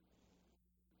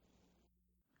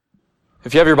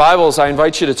If you have your Bibles, I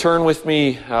invite you to turn with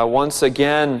me once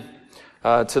again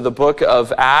to the book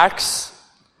of Acts.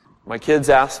 A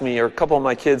couple of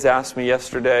my kids asked me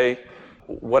yesterday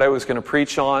what I was going to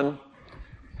preach on,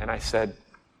 and I said,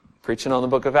 preaching on the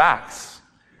book of Acts.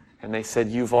 And they said,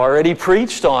 you've already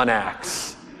preached on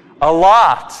Acts. A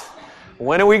lot.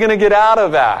 When are we going to get out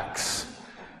of Acts?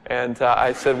 And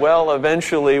I said, well,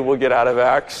 eventually we'll get out of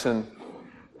Acts, and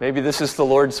maybe this is the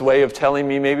Lord's way of telling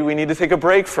me maybe we need to take a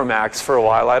break from Acts for a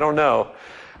while. I don't know.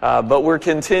 But we're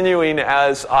continuing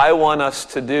as I want us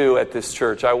to do at this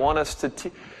church. I want us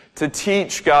to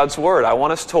teach God's Word. I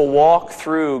want us to walk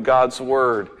through God's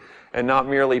Word and not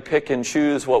merely pick and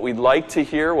choose what we'd like to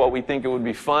hear, what we think it would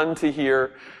be fun to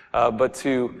hear, but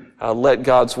to let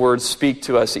God's Word speak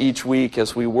to us each week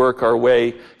as we work our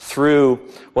way through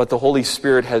what the Holy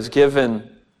Spirit has given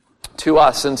to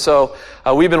us. And so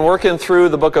we've been working through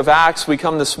the book of Acts. We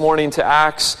come this morning to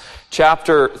Acts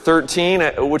chapter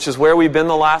 13, which is where we've been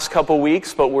the last couple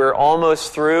weeks, but we're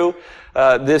almost through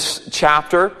this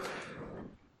chapter.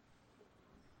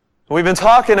 We've been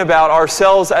talking about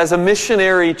ourselves as a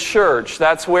missionary church.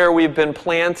 That's where we've been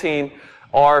planting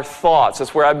our thoughts.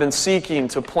 That's where I've been seeking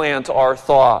to plant our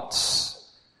thoughts.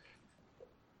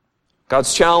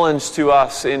 God's challenge to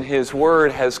us in His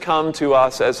Word has come to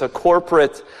us as a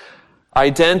corporate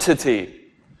identity,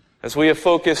 as we have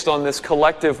focused on this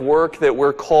collective work that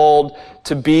we're called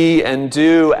to be and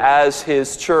do as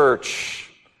His church.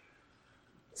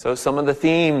 So some of the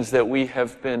themes that we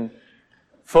have been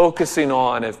focusing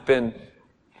on have been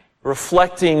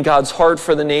reflecting God's heart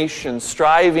for the nation,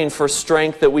 striving for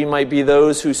strength that we might be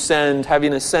those who send,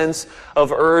 having a sense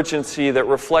of urgency that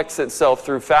reflects itself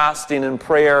through fasting and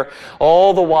prayer,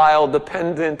 all the while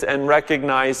dependent and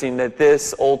recognizing that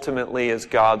this ultimately is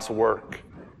God's work.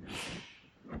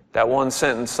 That one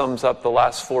sentence sums up the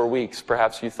last 4 weeks.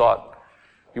 Perhaps you thought,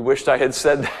 you wished I had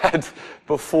said that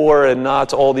before and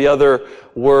not all the other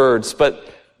words. But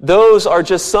those are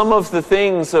just some of the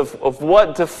things of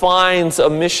what defines a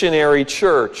missionary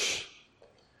church.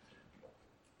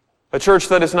 A church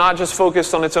that is not just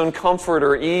focused on its own comfort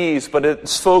or ease, but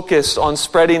it's focused on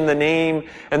spreading the name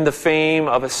and the fame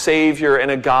of a Savior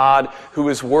and a God who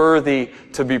is worthy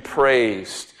to be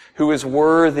praised, who is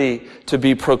worthy to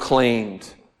be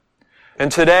proclaimed.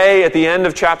 And today, at the end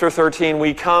of chapter 13,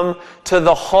 we come to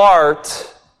the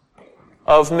heart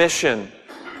of mission,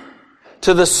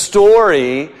 to the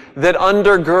story that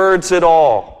undergirds it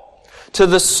all, to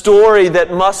the story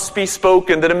that must be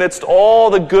spoken, that amidst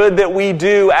all the good that we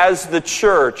do as the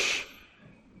church,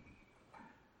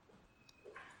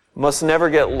 must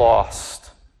never get lost.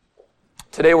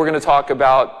 Today we're going to talk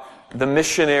about the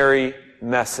missionary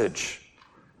message.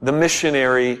 The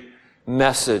missionary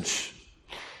message.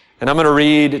 And I'm going to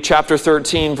read chapter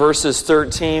 13, verses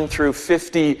 13 through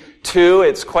 52.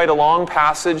 It's quite a long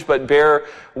passage, but bear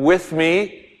with me.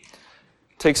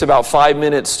 It takes about 5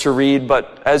 minutes to read,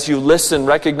 but as you listen,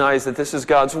 recognize that this is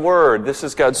God's Word. This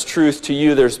is God's truth to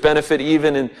you. There's benefit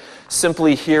even in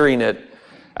simply hearing it.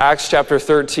 Acts chapter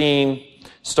 13,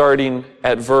 starting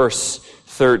at verse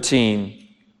 13.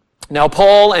 Now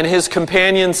Paul and his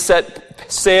companions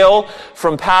set sail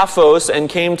from Paphos and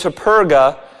came to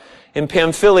Perga in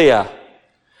Pamphylia.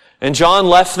 And John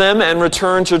left them and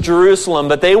returned to Jerusalem,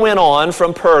 but they went on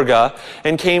from Perga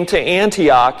and came to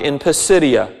Antioch in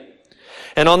Pisidia.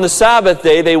 And on the Sabbath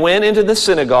day they went into the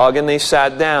synagogue and they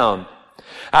sat down.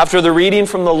 After the reading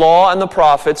from the law and the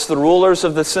prophets, the rulers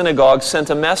of the synagogue sent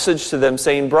a message to them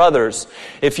saying, "Brothers,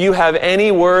 if you have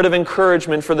any word of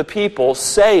encouragement for the people,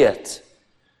 say it."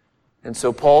 And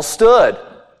so Paul stood,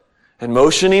 and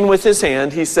motioning with his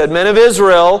hand, he said, "Men of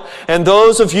Israel, and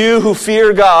those of you who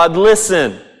fear God,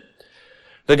 listen.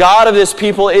 The God of this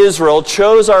people Israel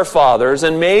chose our fathers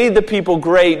and made the people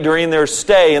great during their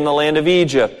stay in the land of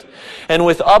Egypt. And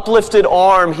with uplifted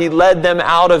arm he led them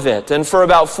out of it. And for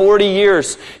about 40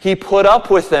 years he put up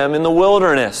with them in the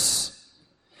wilderness.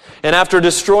 And after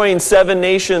destroying 7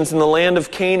 nations in the land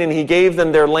of Canaan, he gave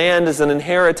them their land as an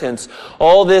inheritance.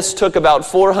 All this took about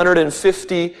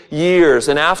 450 years.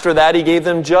 And after that he gave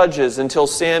them judges until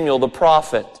Samuel the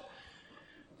prophet.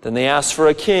 Then they asked for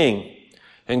a king.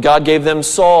 And God gave them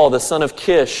Saul, the son of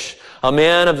Kish, a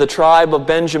man of the tribe of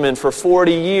Benjamin, for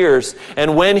 40 years.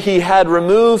 And when he had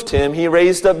removed him, he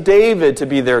raised up David to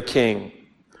be their king,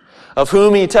 of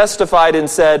whom he testified and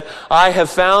said, I have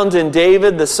found in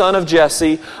David, the son of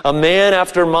Jesse, a man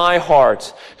after my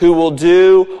heart, who will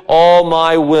do all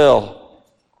my will.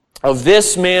 Of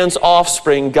this man's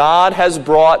offspring, God has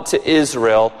brought to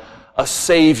Israel a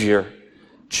Savior,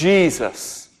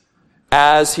 Jesus,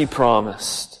 as he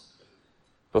promised.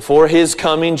 Before his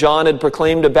coming, John had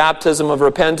proclaimed a baptism of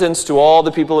repentance to all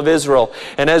the people of Israel.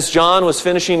 And as John was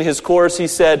finishing his course, he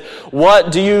said,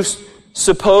 "What do you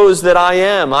suppose that I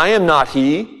am? I am not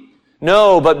he.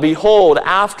 No, but behold,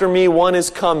 after me one is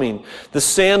coming, the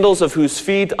sandals of whose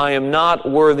feet I am not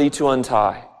worthy to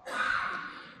untie."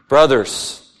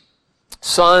 Brothers,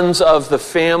 sons of the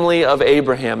family of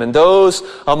Abraham, and those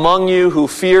among you who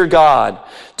fear God,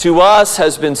 to us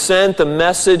has been sent the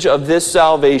message of this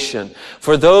salvation.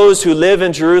 For those who live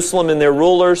in Jerusalem and their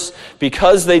rulers,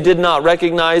 because they did not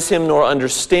recognize him nor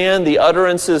understand the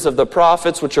utterances of the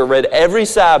prophets which are read every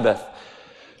Sabbath,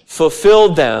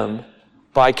 fulfilled them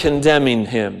by condemning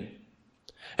him.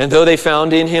 And though they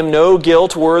found in him no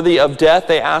guilt worthy of death,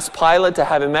 they asked Pilate to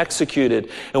have him executed.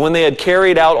 And when they had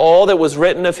carried out all that was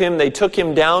written of him, they took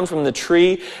him down from the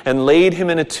tree and laid him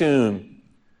in a tomb.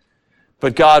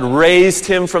 But God raised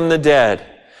him from the dead.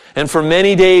 And for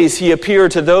many days he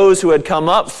appeared to those who had come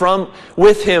up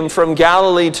with him from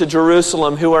Galilee to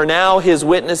Jerusalem, who are now his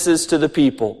witnesses to the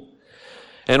people.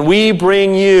 And we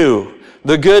bring you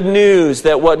the good news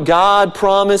that what God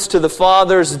promised to the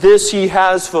fathers, this he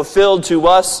has fulfilled to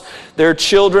us, their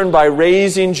children, by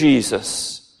raising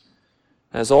Jesus.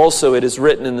 As also it is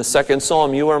written in the second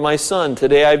Psalm, "You are my son,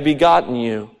 today I've begotten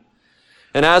you."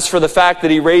 And as for the fact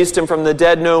that he raised him from the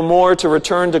dead no more to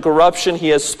return to corruption, he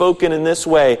has spoken in this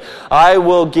way, "I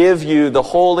will give you the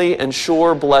holy and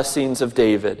sure blessings of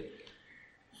David."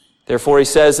 Therefore he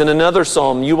says in another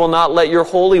psalm, "You will not let your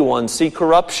Holy One see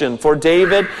corruption." For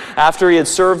David, after he had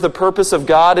served the purpose of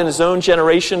God in his own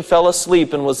generation, fell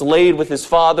asleep and was laid with his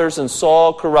fathers and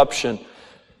saw corruption.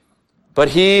 But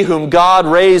he whom God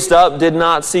raised up did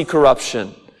not see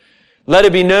corruption. Let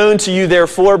it be known to you,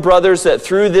 therefore, brothers, that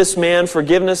through this man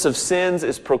forgiveness of sins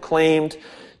is proclaimed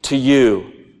to you.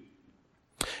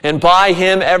 And by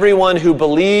him everyone who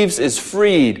believes is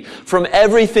freed from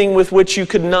everything with which you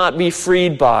could not be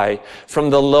freed by,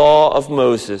 from the law of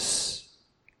Moses.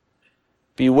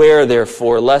 Beware,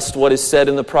 therefore, lest what is said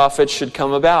in the prophets should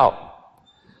come about.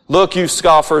 Look, you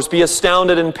scoffers, be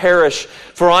astounded and perish,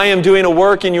 for I am doing a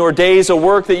work in your days, a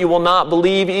work that you will not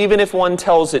believe, even if one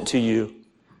tells it to you.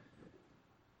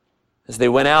 As they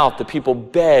went out, the people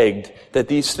begged that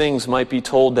these things might be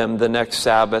told them the next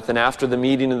Sabbath. And after the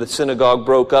meeting of the synagogue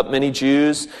broke up, many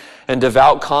Jews and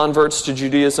devout converts to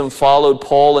Judaism followed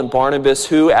Paul and Barnabas,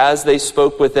 who, as they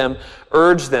spoke with them,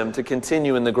 urged them to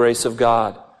continue in the grace of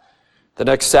God. The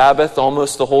next Sabbath,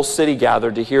 almost the whole city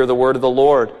gathered to hear the word of the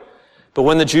Lord. But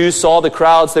when the Jews saw the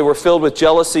crowds, they were filled with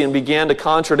jealousy and began to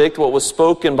contradict what was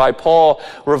spoken by Paul,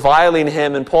 reviling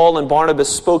him. And Paul and Barnabas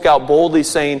spoke out boldly,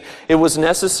 saying, "It was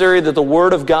necessary that the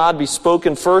word of God be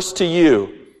spoken first to you.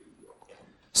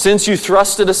 Since you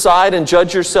thrust it aside and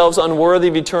judge yourselves unworthy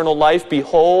of eternal life,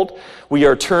 behold, we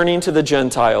are turning to the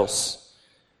Gentiles.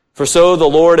 For so the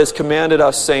Lord has commanded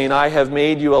us, saying, I have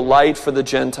made you a light for the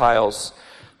Gentiles,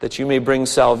 that you may bring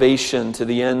salvation to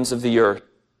the ends of the earth."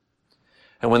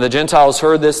 And when the Gentiles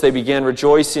heard this, they began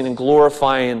rejoicing and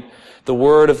glorifying the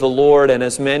word of the Lord, and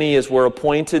as many as were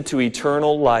appointed to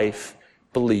eternal life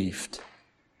believed.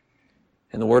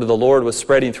 And the word of the Lord was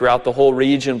spreading throughout the whole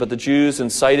region, but the Jews,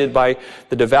 incited by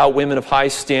the devout women of high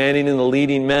standing and the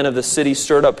leading men of the city,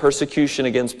 stirred up persecution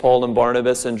against Paul and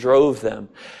Barnabas and drove them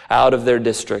out of their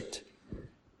district.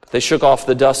 But they shook off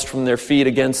the dust from their feet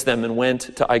against them and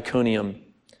went to Iconium.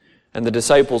 And the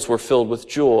disciples were filled with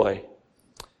joy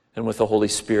and with the Holy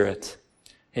Spirit.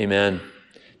 Amen.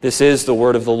 This is the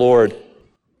word of the Lord.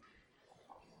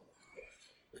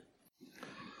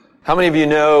 How many of you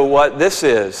know what this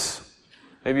is?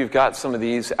 Maybe you've got some of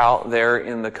these out there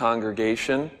in the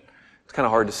congregation. It's kind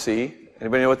of hard to see.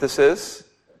 Anybody know what this is?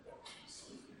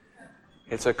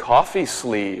 It's a coffee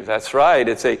sleeve. That's right.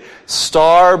 It's a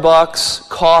Starbucks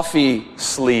coffee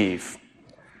sleeve.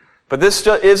 But this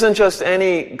isn't just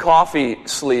any coffee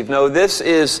sleeve. No, this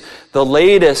is the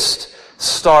latest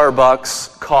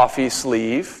Starbucks coffee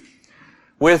sleeve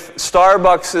with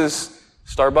Starbucks'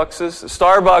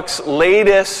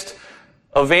 latest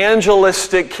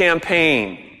evangelistic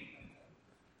campaign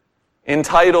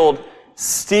entitled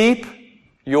Steep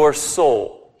Your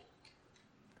Soul.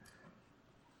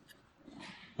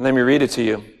 Let me read it to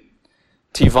you.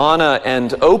 Tivana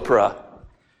and Oprah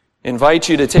invite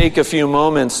you to take a few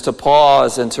moments to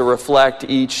pause and to reflect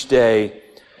each day,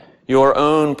 your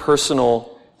own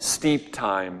personal steep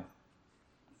time.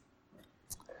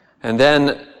 And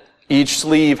then each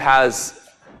sleeve has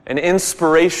an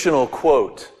inspirational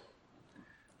quote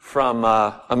from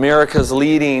America's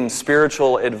leading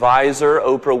spiritual advisor,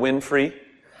 Oprah Winfrey.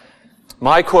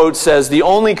 My quote says, "The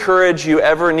only courage you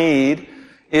ever need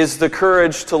is the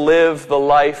courage to live the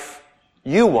life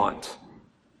you want."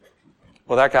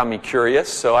 Well, that got me curious,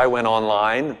 so I went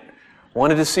online,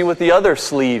 wanted to see what the other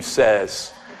sleeve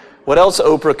says, what else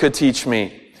Oprah could teach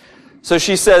me. So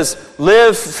she says,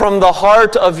 live from the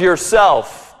heart of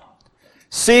yourself.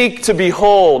 Seek to be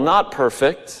whole, not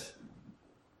perfect.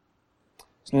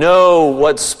 Know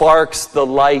what sparks the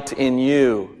light in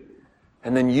you,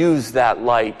 and then use that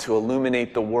light to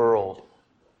illuminate the world.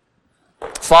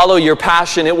 Follow your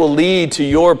passion, it will lead to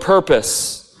your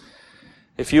purpose.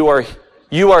 If you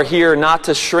are here not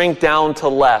to shrink down to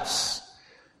less,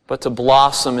 but to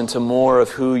blossom into more of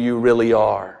who you really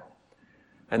are.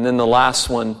 And then the last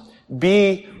one,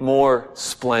 be more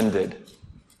splendid.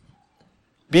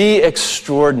 Be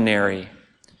extraordinary.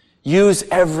 Use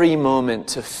every moment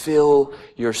to fill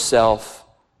yourself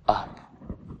up.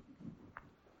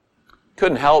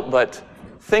 Couldn't help but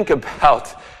think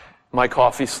about my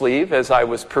coffee sleeve as I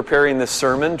was preparing this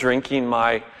sermon, drinking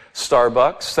my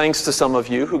Starbucks, thanks to some of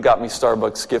you who got me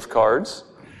Starbucks gift cards.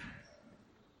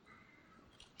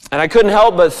 And I couldn't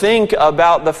help but think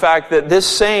about the fact that this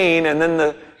saying and then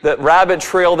the rabbit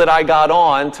trail that I got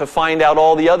on to find out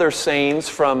all the other sayings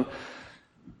from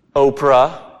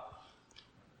Oprah,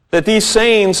 that these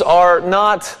sayings are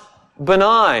not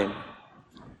benign.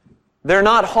 They're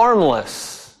not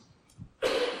harmless.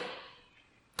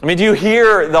 I mean, do you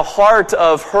hear the heart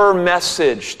of her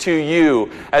message to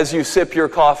you as you sip your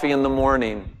coffee in the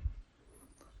morning?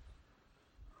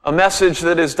 A message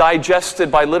that is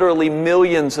digested by literally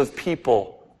millions of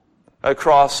people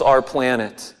across our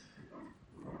planet.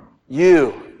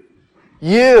 You.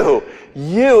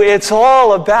 It's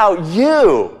all about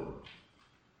you.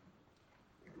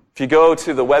 If you go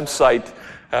to the website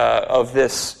of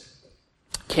this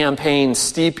campaign,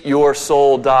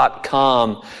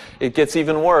 steepyoursoul.com, it gets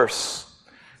even worse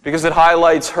because it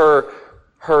highlights her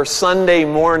Sunday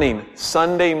morning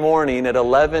at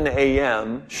 11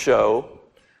 a.m. show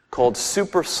called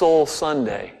Super Soul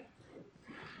Sunday,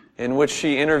 in which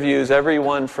she interviews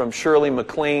everyone from Shirley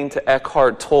MacLaine to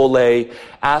Eckhart Tolle,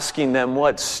 asking them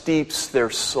what steeps their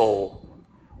soul,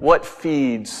 what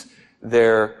feeds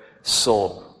their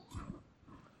soul.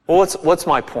 Well, what's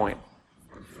my point?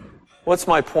 What's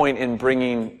my point in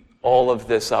bringing all of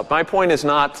this up? My point is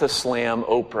not to slam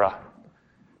Oprah.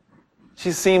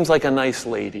 She seems like a nice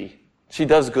lady. She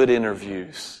does good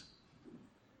interviews.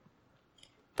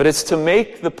 But it's to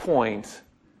make the point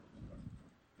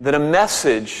that a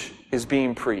message is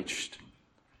being preached.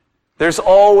 There's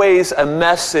always a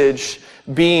message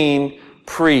being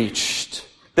preached.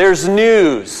 There's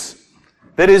news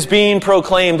that is being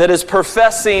proclaimed, that is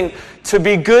professing to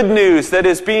be good news, that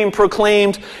is being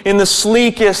proclaimed in the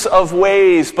sleekest of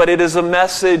ways, but it is a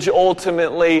message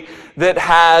ultimately that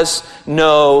has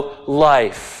no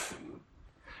life.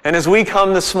 And as we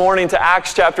come this morning to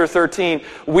Acts chapter 13,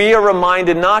 we are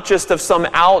reminded not just of some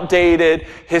outdated,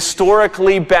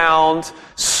 historically bound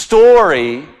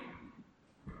story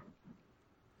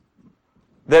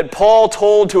that Paul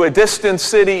told to a distant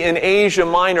city in Asia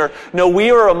Minor. No,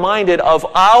 we are reminded of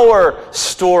our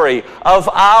story, of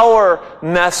our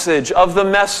message, of the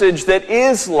message that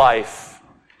is life,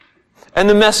 and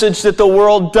the message that the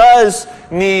world does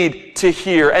need to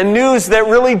hear, and news that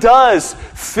really does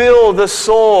fill the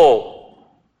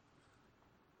soul,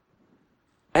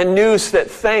 and news that,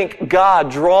 thank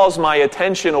God, draws my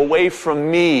attention away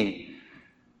from me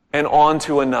and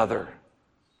onto another.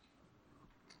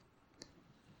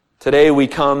 Today we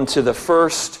come to the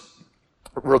first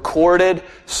recorded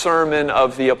sermon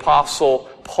of the Apostle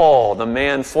Paul, the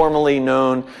man formerly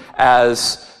known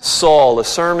as Saul. A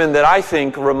sermon that I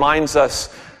think reminds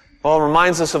us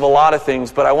of a lot of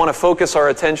things, but I want to focus our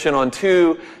attention on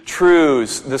two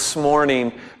truths this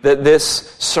morning that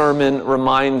this sermon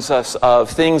reminds us of.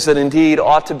 Things that indeed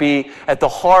ought to be at the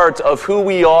heart of who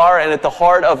we are and at the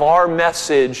heart of our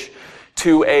message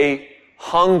to a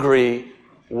hungry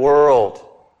world.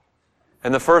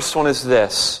 And the first one is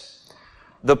this: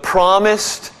 the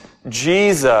promised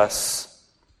Jesus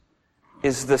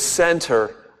is the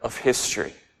center of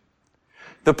history.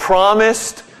 The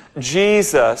promised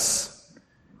Jesus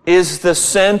is the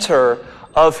center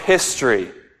of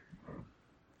history.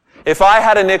 If I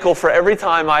had a nickel for every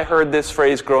time I heard this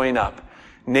phrase growing up,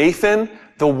 Nathan,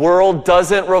 the world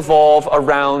doesn't revolve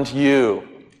around you.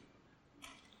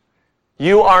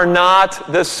 You are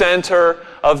not the center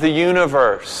of the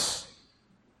universe.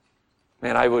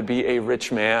 Man, I would be a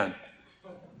rich man.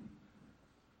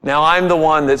 Now, I'm the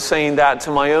one that's saying that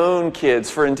to my own kids,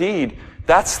 for indeed,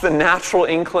 that's the natural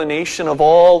inclination of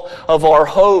all of our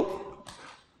hope,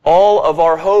 all of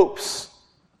our hopes,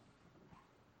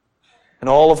 and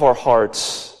all of our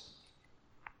hearts.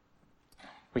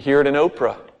 We hear it in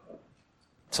Oprah.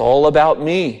 It's all about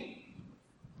me.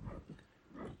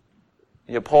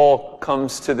 Yet Paul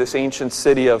comes to this ancient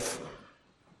city of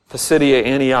Pisidia,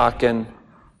 Antioch, and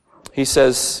he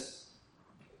says,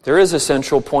 there is a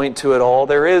central point to it all.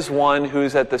 There is one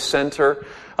who's at the center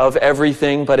of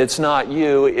everything, but it's not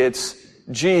you, it's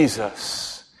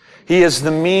Jesus. He is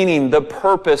the meaning, the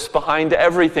purpose behind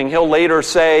everything. He'll later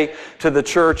say to the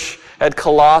church at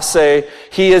Colossae,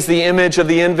 He is the image of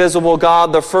the invisible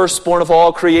God, the firstborn of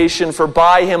all creation, for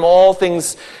by Him all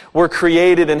things were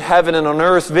created in heaven and on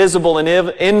earth, visible and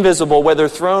invisible, whether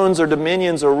thrones or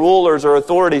dominions or rulers or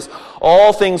authorities.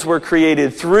 All things were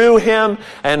created through Him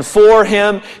and for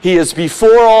Him. He is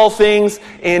before all things.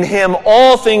 In Him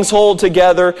all things hold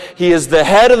together. He is the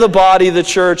head of the body, the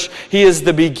church. He is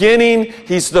the beginning.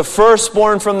 He's the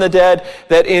firstborn from the dead,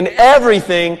 that in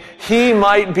everything He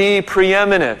might be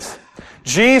preeminent.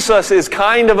 Jesus is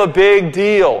kind of a big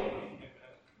deal.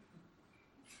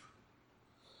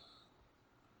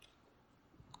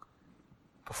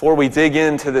 Before we dig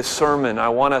into this sermon, I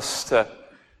want us to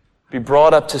be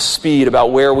brought up to speed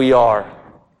about where we are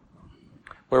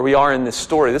in this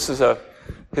story. This is a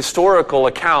historical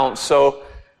account. So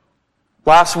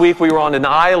last week we were on an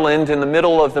island in the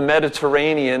middle of the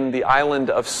Mediterranean, the island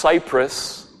of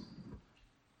Cyprus.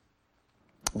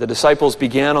 The disciples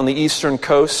began on the eastern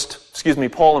coast.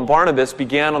 Paul and Barnabas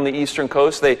began on the eastern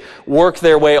coast. They worked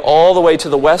their way all the way to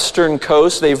the western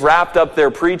coast. They've wrapped up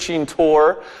their preaching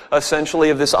tour,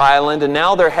 essentially, of this island, and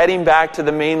now they're heading back to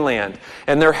the mainland.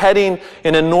 And they're heading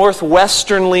in a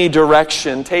northwesternly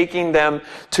direction, taking them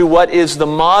to what is the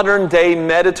modern-day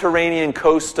Mediterranean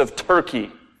coast of Turkey,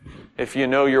 if you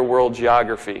know your world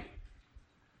geography.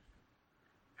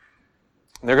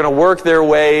 They're going to work their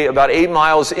way about 8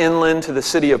 miles inland to the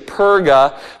city of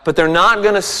Perga, but they're not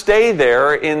going to stay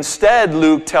there. Instead,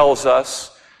 Luke tells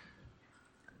us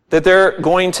that they're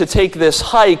going to take this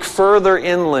hike further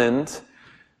inland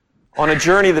on a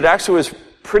journey that actually was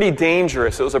pretty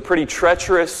dangerous. It was a pretty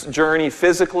treacherous journey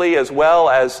physically, as well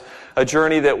as a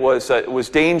journey that was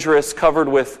dangerous, covered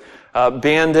with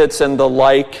bandits and the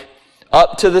like,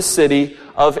 up to the city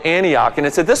of Antioch. And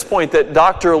it's at this point that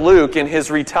Dr. Luke, in his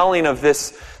retelling of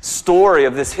this story,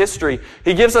 of this history,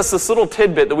 he gives us this little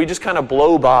tidbit that we just kind of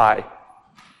blow by.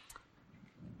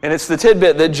 And it's the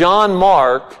tidbit that John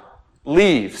Mark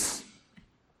leaves.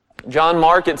 John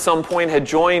Mark at some point had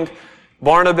joined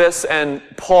Barnabas and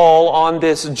Paul on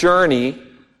this journey.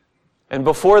 And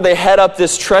before they head up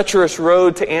this treacherous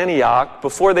road to Antioch,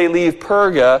 before they leave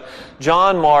Perga,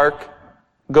 John Mark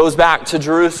goes back to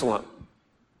Jerusalem.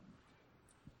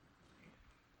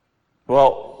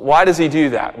 Well, why does he do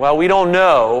that? Well, we don't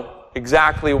know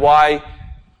exactly why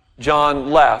John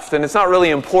left, and it's not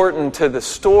really important to the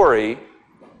story,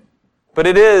 but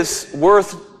it is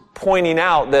worth pointing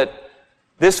out that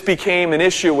this became an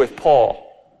issue with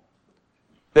Paul.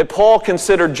 That Paul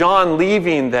considered John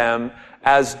leaving them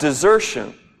as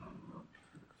desertion.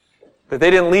 That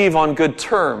they didn't leave on good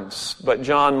terms, but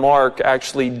John Mark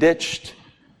actually ditched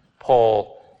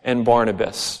Paul and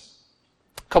Barnabas.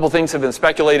 A couple things have been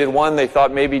speculated. One, they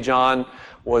thought maybe John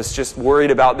was just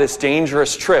worried about this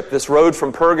dangerous trip. This road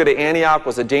from Perga to Antioch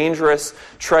was a dangerous,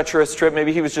 treacherous trip.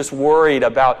 Maybe he was just worried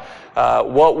about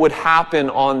what would happen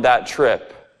on that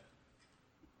trip.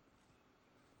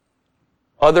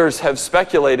 Others have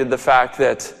speculated the fact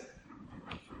that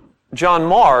John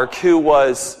Mark, who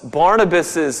was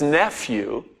Barnabas'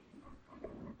 nephew,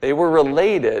 they were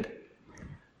related.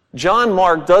 John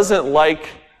Mark doesn't like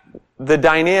the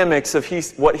dynamics of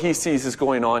what he sees is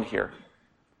going on here.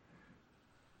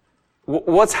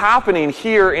 What's happening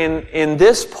here in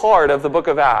this part of the book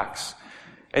of Acts,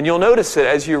 and you'll notice it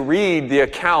as you read the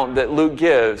account that Luke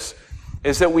gives,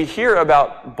 is that we hear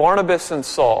about Barnabas and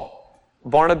Saul,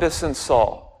 Barnabas and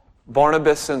Saul,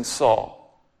 Barnabas and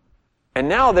Saul. And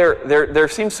now there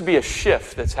seems to be a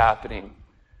shift that's happening.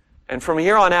 And from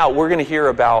here on out, we're going to hear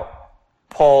about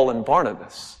Paul and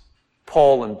Barnabas,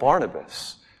 Paul and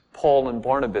Barnabas, Paul and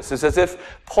Barnabas. It's as if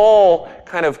Paul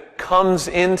kind of comes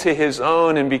into his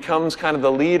own and becomes kind of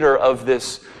the leader of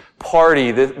this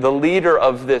party, the leader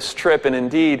of this trip. And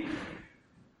indeed,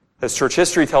 as church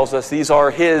history tells us, these are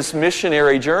his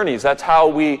missionary journeys. That's how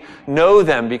we know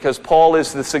them, because Paul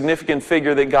is the significant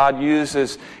figure that God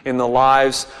uses in the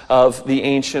lives of the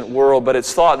ancient world. But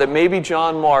it's thought that maybe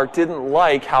John Mark didn't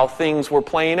like how things were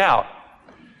playing out,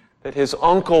 that his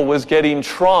uncle was getting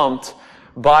trumped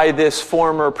by this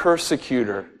former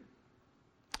persecutor.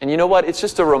 And you know what? It's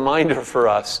just a reminder for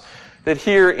us that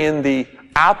here in the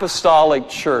apostolic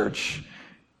church,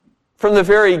 from the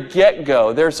very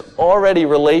get-go, there's already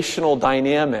relational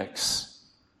dynamics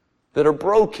that are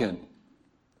broken,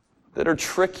 that are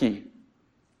tricky,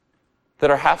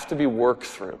 that have to be worked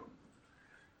through.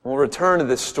 We'll return to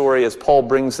this story as Paul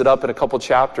brings it up in a couple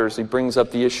chapters. He brings up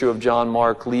the issue of John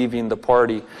Mark leaving the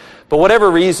party. But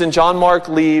whatever reason, John Mark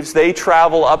leaves. They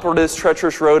travel upward this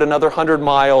treacherous road another 100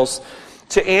 miles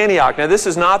to Antioch. Now, this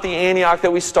is not the Antioch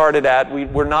that we started at.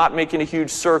 We're not making a huge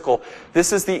circle.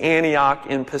 This is the Antioch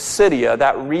in Pisidia,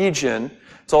 that region.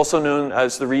 It's also known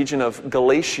as the region of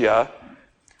Galatia.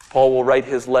 Paul will write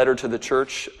his letter to the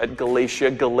church at Galatia,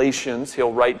 Galatians.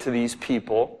 He'll write to these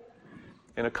people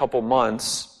in a couple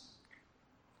months.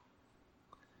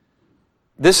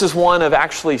 This is one of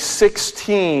actually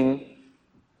 16,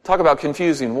 talk about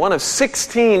confusing, one of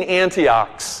 16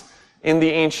 Antiochs in the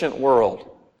ancient world.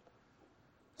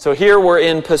 So here we're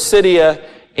in Pisidia,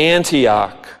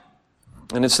 Antioch.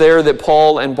 And it's there that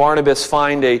Paul and Barnabas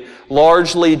find a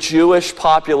largely Jewish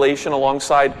population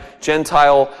alongside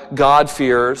Gentile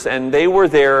God-fearers, and they were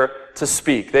there to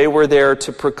speak. They were there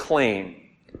to proclaim.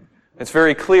 It's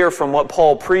very clear from what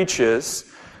Paul preaches,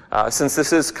 since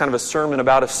this is kind of a sermon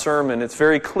about a sermon, it's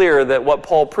very clear that what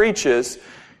Paul preaches,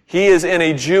 he is in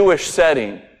a Jewish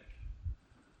setting.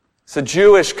 It's a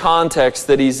Jewish context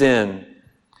that he's in.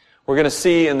 We're going to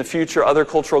see in the future other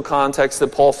cultural contexts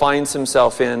that Paul finds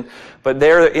himself in. But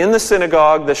there in the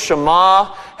synagogue, the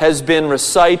Shema has been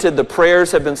recited, the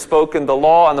prayers have been spoken, the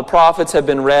law and the prophets have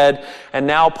been read, and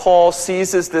now Paul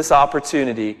seizes this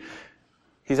opportunity.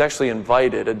 He's actually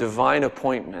invited, a divine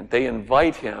appointment. They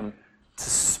invite him to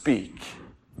speak.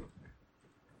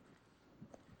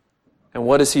 And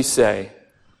what does he say?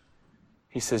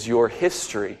 He says, your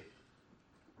history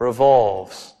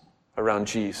revolves around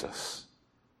Jesus.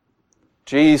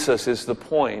 Jesus is the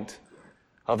point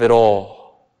of it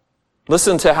all.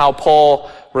 Listen to how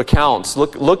Paul recounts.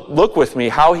 Look with me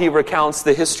how he recounts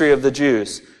the history of the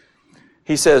Jews.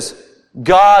 He says,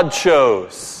 God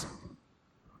chose.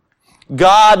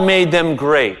 God made them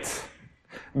great.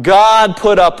 God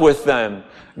put up with them.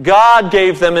 God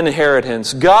gave them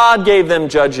inheritance. God gave them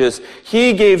judges.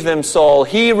 He gave them Saul.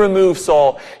 He removed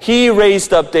Saul. He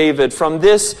raised up David. From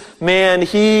this man,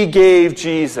 he gave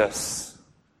Jesus.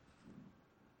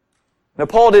 Now,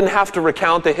 Paul didn't have to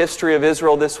recount the history of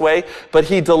Israel this way, but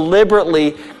he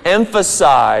deliberately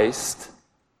emphasized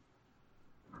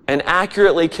and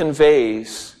accurately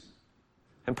conveys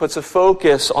and puts a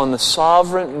focus on the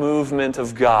sovereign movement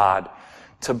of God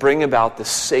to bring about the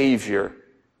Savior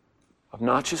of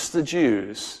not just the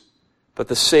Jews, but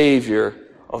the Savior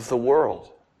of the world.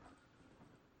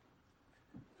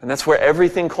 And that's where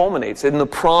everything culminates, in the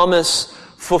promise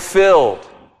fulfilled.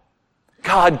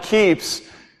 God keeps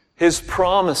His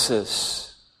promises.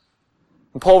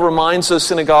 And Paul reminds those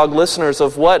synagogue listeners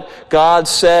of what God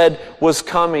said was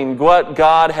coming, what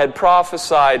God had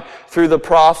prophesied through the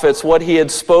prophets, what He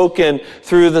had spoken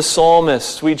through the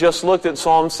psalmists. We just looked at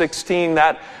Psalm 16,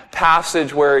 that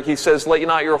passage where he says, let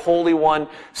not your Holy One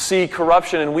see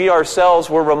corruption. And we ourselves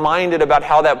were reminded about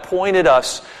how that pointed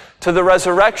us to the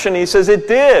resurrection. He says it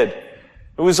did.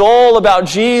 It was all about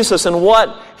Jesus and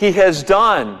what He has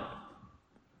done.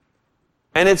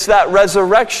 And it's that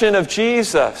resurrection of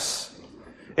Jesus.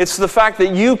 It's the fact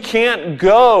that you can't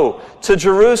go to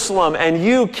Jerusalem and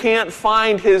you can't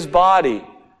find His body.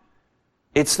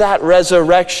 It's that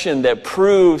resurrection that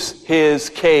proves His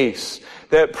case,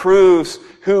 that proves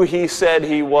who He said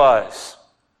He was.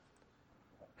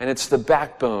 And it's the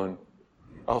backbone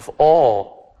of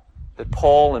all that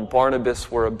Paul and Barnabas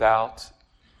were about.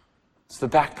 It's the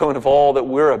backbone of all that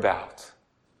we're about.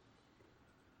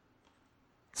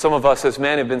 Some of us as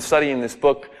men have been studying this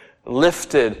book,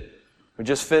 Lifted. We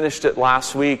just finished it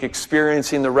last week,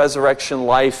 experiencing the resurrection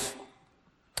life.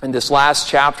 And this last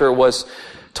chapter was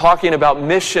talking about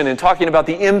mission and talking about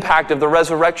the impact of the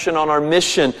resurrection on our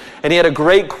mission. And he had a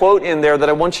great quote in there that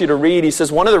I want you to read. He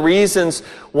says, one of the reasons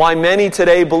why many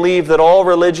today believe that all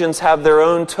religions have their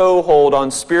own toehold on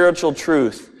spiritual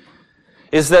truth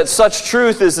is that such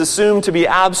truth is assumed to be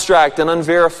abstract and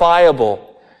unverifiable.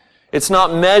 It's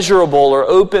not measurable or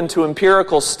open to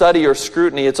empirical study or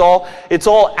scrutiny. It's all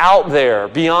out there,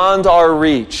 beyond our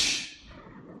reach.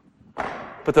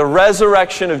 But the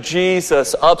resurrection of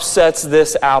Jesus upsets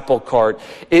this apple cart.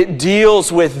 It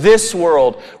deals with this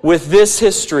world, with this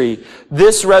history.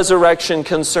 This resurrection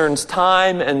concerns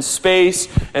time and space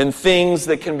and things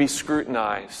that can be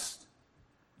scrutinized.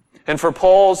 And for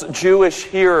Paul's Jewish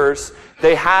hearers,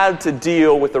 they had to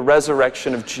deal with the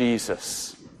resurrection of Jesus.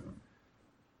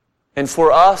 And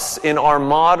for us, in our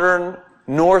modern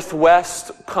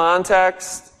Northwest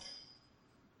context,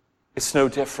 it's no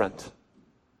different.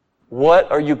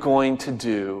 What are you going to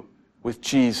do with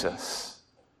Jesus?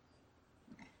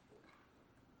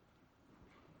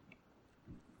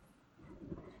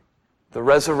 The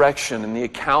resurrection and the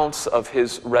accounts of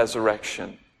His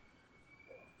resurrection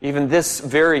Even this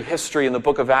very history in the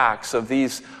book of Acts of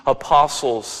these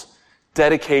apostles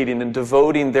dedicating and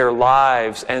devoting their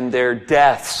lives and their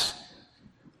deaths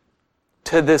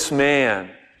to this man,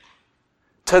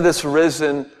 to this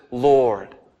risen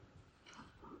Lord.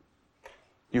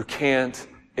 You can't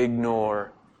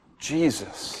ignore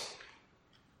Jesus.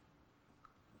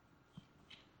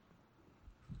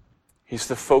 He's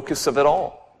the focus of it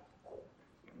all.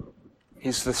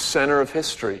 He's the center of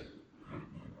history.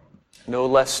 No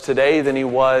less today than he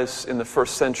was in the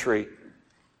first century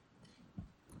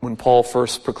when Paul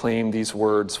first proclaimed these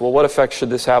words. Well, what effect should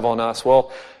this have on us?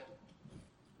 Well,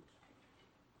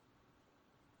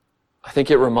 I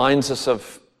think it reminds us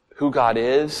of who God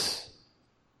is,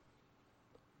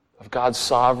 of God's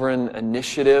sovereign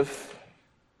initiative,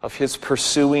 of his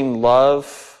pursuing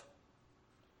love.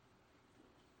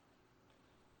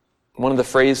 One of the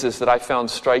phrases that I found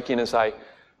striking as I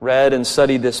read and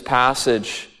studied this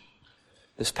passage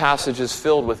is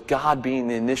filled with God being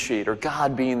the initiator,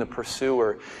 God being the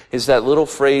pursuer, is that little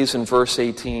phrase in verse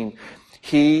 18,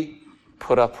 he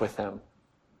put up with them.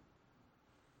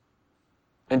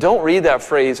 And don't read that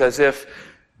phrase as if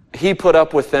he put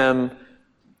up with them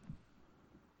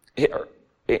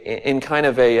in kind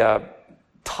of a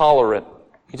tolerant,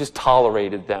 he just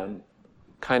tolerated them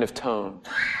kind of tone.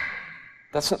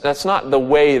 That's not the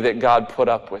way that God put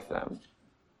up with them.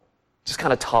 Just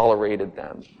kind of tolerated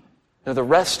them. Now the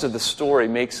rest of the story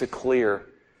makes it clear.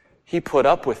 He put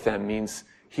up with them means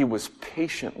he was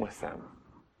patient with them.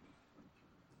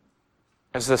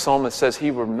 As the psalmist says, he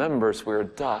remembers we're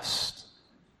dust.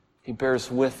 He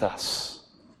bears with us.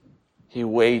 He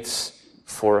waits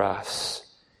for us.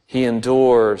 He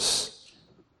endures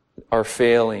our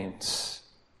failings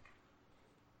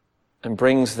and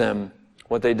brings them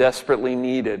what they desperately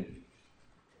needed,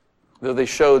 though they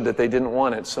showed that they didn't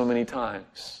want it so many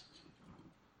times.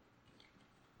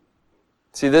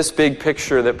 See, this big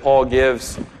picture that Paul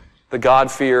gives the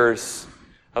God-fearers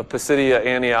of Pisidia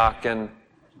Antioch and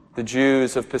the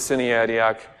Jews of Pisidia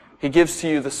Antioch, he gives to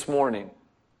you this morning.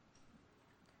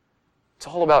 It's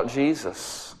all about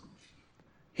Jesus.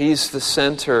 He's the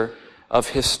center of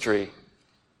history.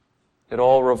 It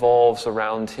all revolves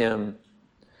around him.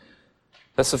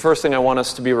 That's the first thing I want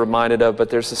us to be reminded of, but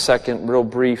there's a second, real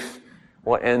brief,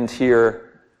 we'll end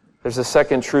here. There's a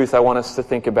second truth I want us to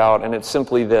think about, and it's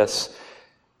simply this.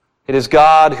 It is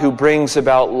God who brings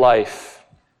about life.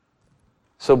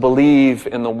 So believe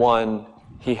in the one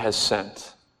he has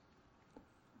sent.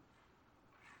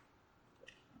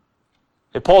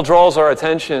 If Paul draws our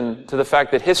attention to the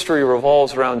fact that history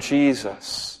revolves around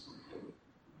Jesus,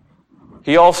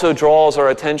 he also draws our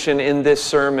attention in this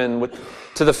sermon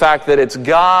to the fact that it's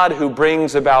God who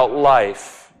brings about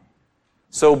life.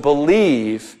 So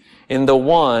believe in the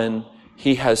one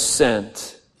he has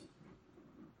sent.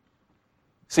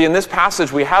 See, in this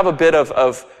passage, we have a bit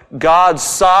of God's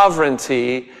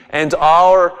sovereignty and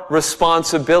our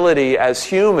responsibility as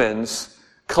humans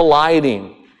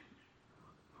colliding.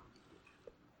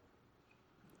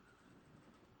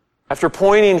 After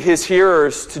pointing his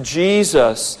hearers to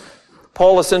Jesus,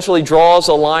 Paul essentially draws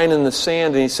a line in the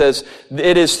sand and he says,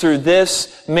 it is through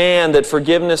this man that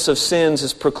forgiveness of sins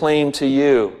is proclaimed to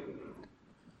you.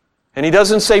 And he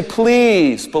doesn't say,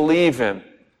 please believe him.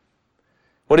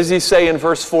 What does he say in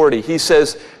verse 40? He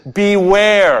says,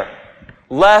 beware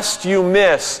lest you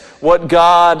miss what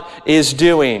God is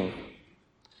doing.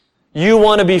 You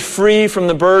want to be free from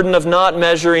the burden of not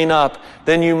measuring up,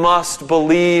 then you must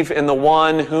believe in the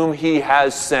one whom he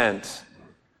has sent.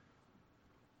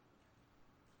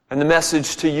 And the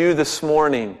message to you this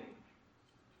morning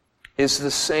is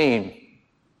the same.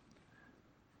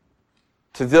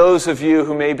 To those of you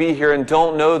who may be here and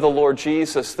don't know the Lord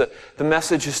Jesus, the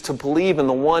message is to believe in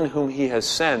the one whom he has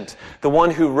sent, the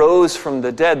one who rose from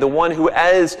the dead, the one who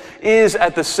is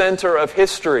at the center of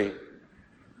history.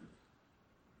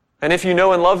 And if you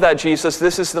know and love that Jesus,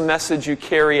 this is the message you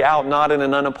carry out, not in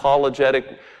an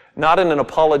apologetic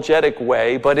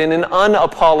way, but in an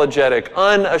unapologetic,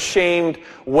 unashamed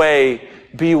way.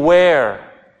 Beware.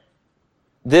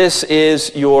 This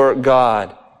is your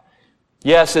God.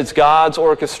 Yes, it's God's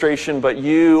orchestration, but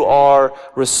you are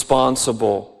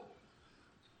responsible.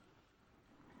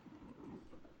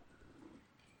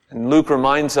 And Luke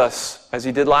reminds us, as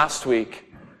he did last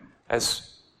week,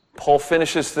 as Paul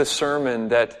finishes this sermon,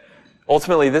 that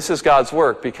ultimately this is God's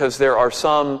work, because there are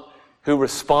some who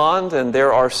respond and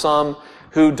there are some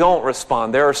who don't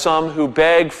respond. There are some who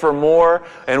beg for more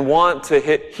and want to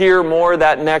hear more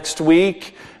that next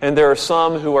week, and there are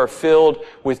some who are filled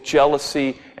with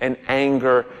jealousy and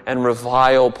anger and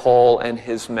revile Paul and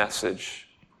his message.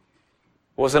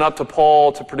 It wasn't up to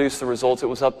Paul to produce the results. It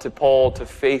was up to Paul to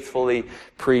faithfully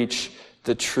preach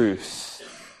the truth.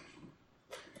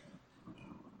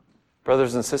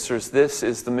 Brothers and sisters, this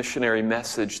is the missionary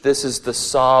message. This is the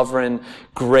sovereign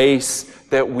grace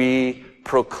that we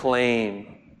proclaim.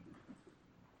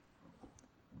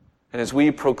 And as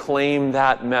we proclaim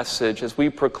that message, as we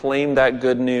proclaim that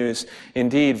good news,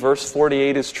 indeed, verse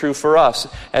 48 is true for us.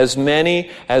 As many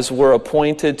as were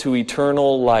appointed to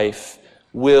eternal life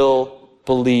will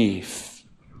believe.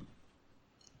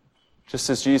 Just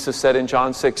as Jesus said in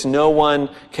John 6, no one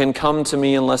can come to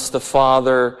me unless the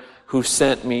Father who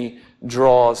sent me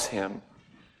draws him.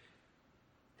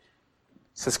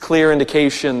 This is clear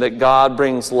indication that God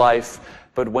brings life,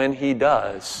 but when He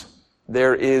does,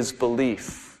 there is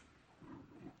belief.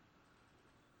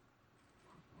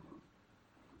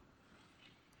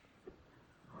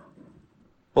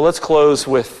 Well, let's close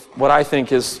with what I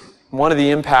think is one of the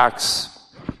impacts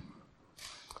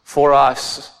for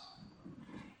us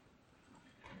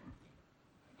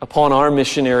upon our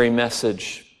missionary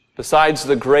message. Besides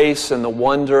the grace and the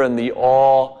wonder and the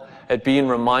awe at being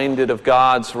reminded of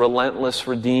God's relentless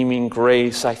redeeming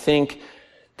grace, I think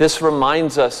this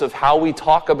reminds us of how we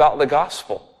talk about the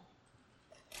gospel.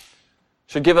 It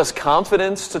should give us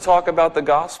confidence to talk about the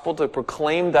gospel, to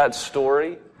proclaim that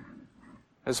story,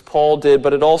 as Paul did,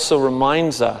 but it also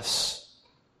reminds us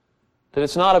that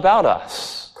it's not about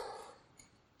us.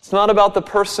 It's not about the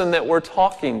person that we're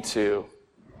talking to.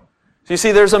 You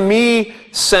see, there's a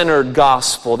me-centered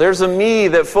gospel. There's a me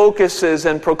that focuses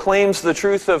and proclaims the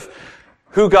truth of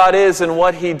who God is and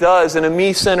what He does in a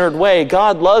me-centered way.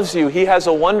 God loves you. He has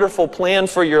a wonderful plan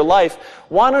for your life.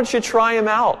 Why don't you try Him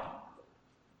out?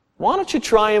 Why don't you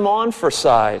try Him on for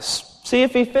size? See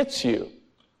if He fits you.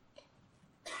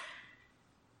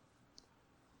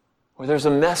 Or there's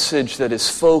a message that is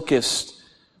focused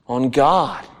on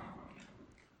God.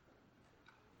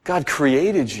 God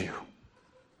created you.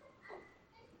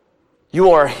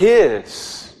 You are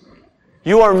His.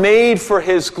 You are made for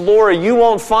His glory. You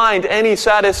won't find any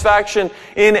satisfaction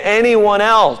in anyone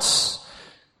else.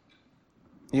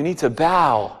 You need to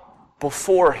bow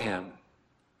before Him.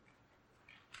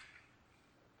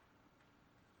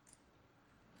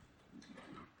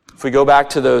 If we go back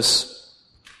to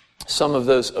some of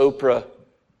those Oprah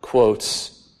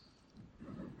quotes.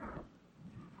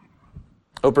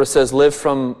 Oprah says, live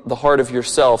from the heart of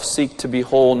yourself. Seek to be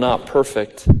whole, not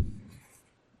perfect.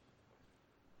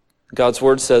 God's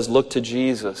Word says, look to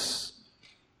Jesus,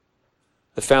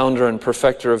 the founder and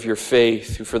perfecter of your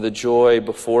faith, who for the joy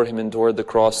before Him endured the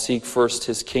cross. Seek first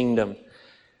His kingdom,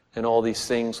 and all these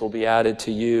things will be added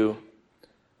to you.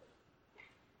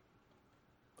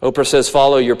 Oprah says,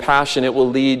 follow your passion. It will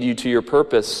lead you to your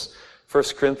purpose. 1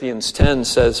 Corinthians 10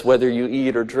 says, whether you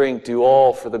eat or drink, do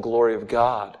all for the glory of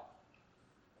God.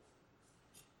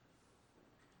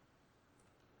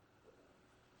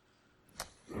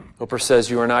 Oprah says,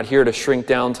 you are not here to shrink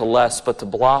down to less, but to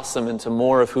blossom into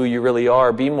more of who you really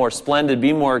are. Be more splendid,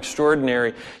 be more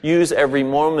extraordinary. Use every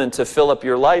moment to fill up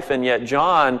your life. And yet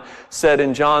John said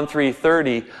in John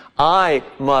 3:30, I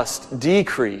must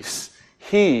decrease,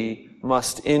 He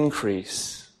must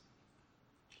increase.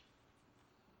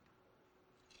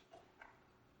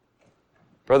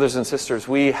 Brothers and sisters,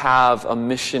 we have a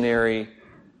missionary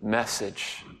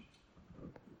message.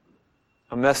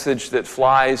 A message that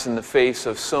flies in the face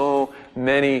of so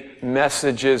many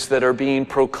messages that are being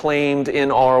proclaimed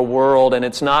in our world. And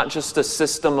it's not just a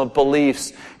system of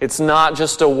beliefs. It's not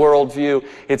just a worldview.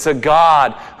 It's a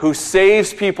God who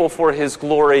saves people for His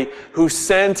glory, who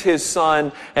sent His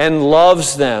Son and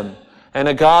loves them, and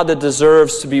a God that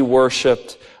deserves to be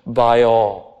worshiped by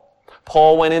all.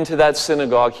 Paul went into that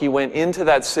synagogue. He went into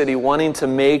that city wanting to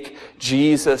make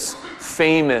Jesus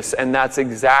famous, and that's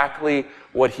exactly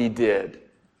what he did.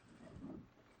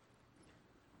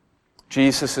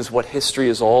 Jesus is what history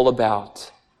is all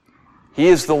about. He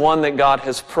is the one that God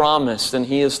has promised, and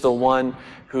He is the one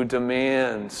who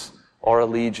demands our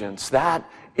allegiance. That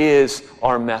is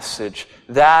our message.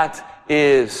 That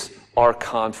is our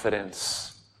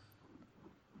confidence.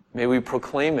 May we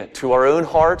proclaim it to our own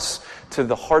hearts, to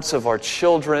the hearts of our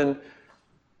children,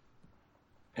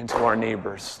 and to our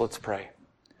neighbors. Let's pray.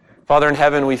 Father in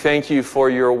heaven, we thank You for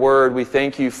Your word. We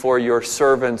thank You for Your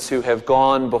servants who have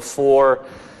gone before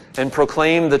and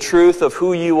proclaimed the truth of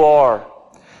who You are,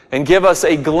 and give us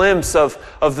a glimpse of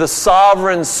the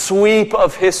sovereign sweep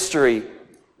of history.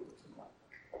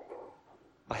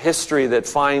 A history that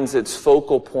finds its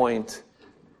focal point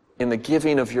in the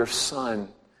giving of Your Son,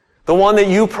 the one that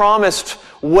You promised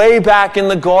way back in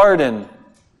the garden,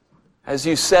 as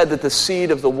You said that the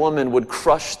seed of the woman would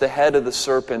crush the head of the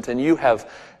serpent, and You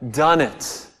have done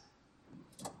it.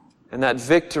 And that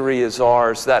victory is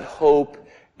ours. That hope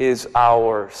is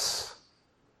ours.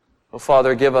 Oh,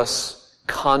 Father, give us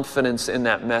confidence in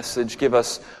that message. Give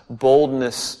us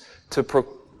boldness to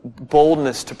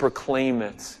proclaim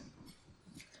it.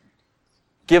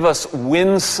 Give us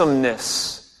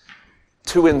winsomeness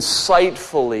to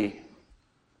insightfully,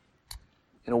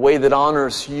 in a way that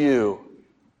honors you,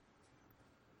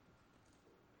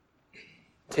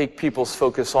 take people's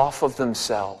focus off of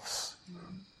themselves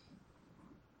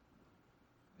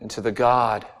into the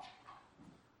God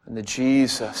and the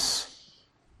Jesus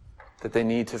that they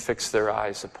need to fix their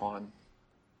eyes upon.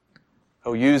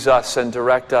 Oh, use us and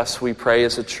direct us, we pray,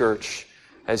 as a church,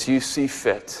 as you see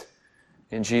fit.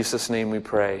 In Jesus' name we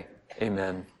pray.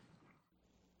 Amen.